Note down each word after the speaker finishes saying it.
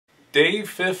Day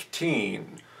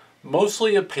 15,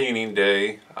 mostly a painting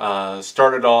day.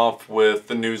 Started off with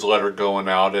the newsletter going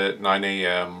out at 9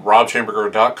 a.m.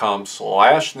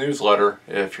 robschamberger.com/newsletter.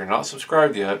 If you're not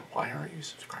subscribed yet, why aren't you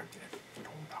subscribed yet? I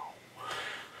don't know.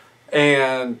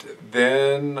 And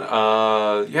then,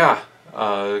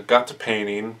 got to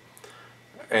painting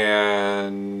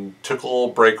and took a little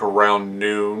break around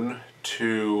noon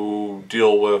to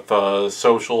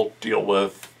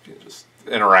just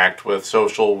interact with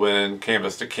social when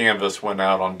Canvas to Canvas went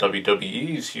out on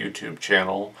WWE's YouTube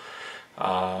channel,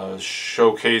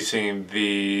 showcasing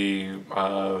the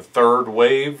third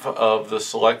wave of the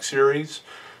Select Series,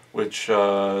 which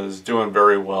is doing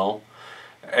very well.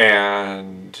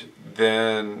 And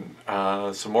then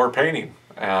some more painting.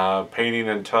 Painting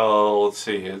until, let's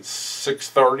see, it's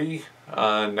 6:30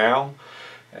 now.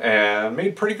 And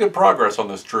made pretty good progress on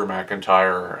this Drew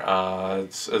McIntyre.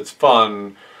 It's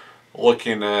fun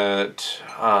looking at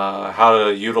how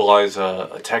to utilize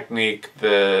a technique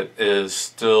that is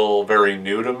still very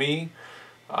new to me,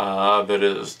 that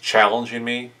is challenging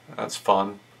me. That's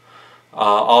fun.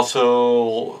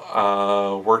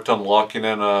 Also worked on locking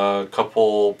in a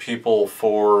couple people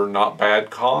for Not Bad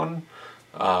Con,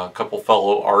 a couple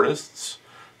fellow artists,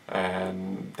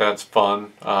 and that's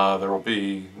fun. There will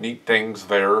be neat things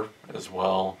there as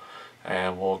well,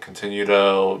 and we'll continue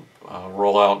to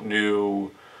roll out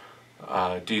new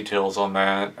details on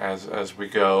that as we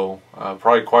go.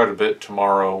 Probably quite a bit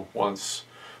tomorrow once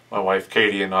my wife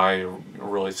Katie and I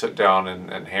really sit down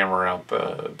and hammer out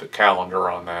the calendar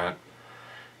on that.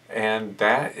 And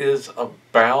that is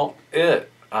about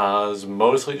it. It's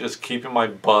mostly just keeping my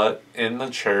butt in the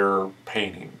chair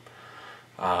painting.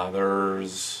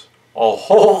 There's a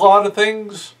whole lot of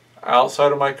things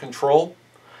outside of my control,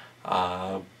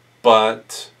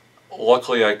 but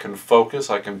luckily I can focus,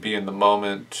 I can be in the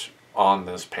moment on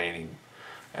this painting,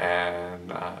 and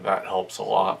that helps a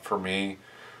lot for me.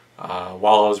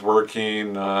 While I was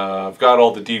working, I've got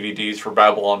all the DVDs for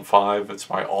Babylon 5. It's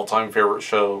my all-time favorite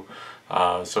show,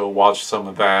 so watch some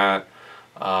of that.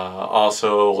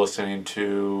 Also listening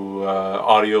to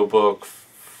audiobook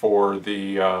for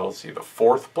the the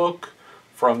fourth book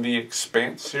from the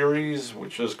Expanse series,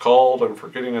 which is called, I'm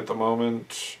forgetting at the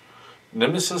moment,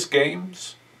 Nemesis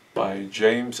Games by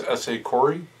James S.A.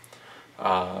 Corey.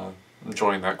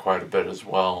 Enjoying that quite a bit as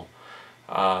well.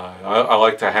 I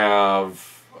like to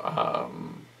have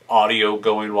audio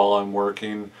going while I'm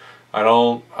working. I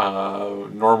don't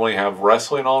normally have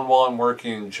wrestling on while I'm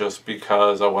working just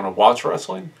because I want to watch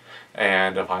wrestling.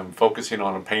 And if I'm focusing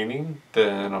on a painting,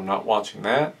 then I'm not watching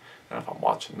that. And if I'm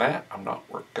watching that, I'm not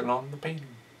working on the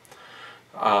painting.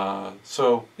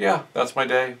 So yeah, that's my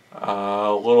day.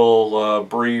 A little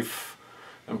brief,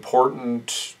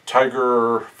 important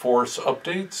Tiger Force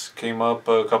updates came up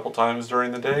a couple times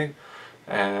during the day,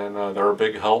 and they're a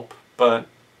big help. But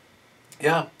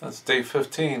yeah, that's day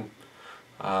 15.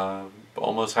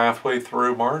 Almost halfway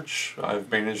through March.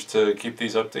 I've managed to keep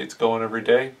these updates going every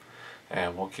day,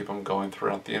 and we'll keep them going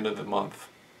throughout the end of the month.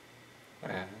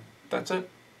 And that's it.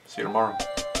 See you tomorrow.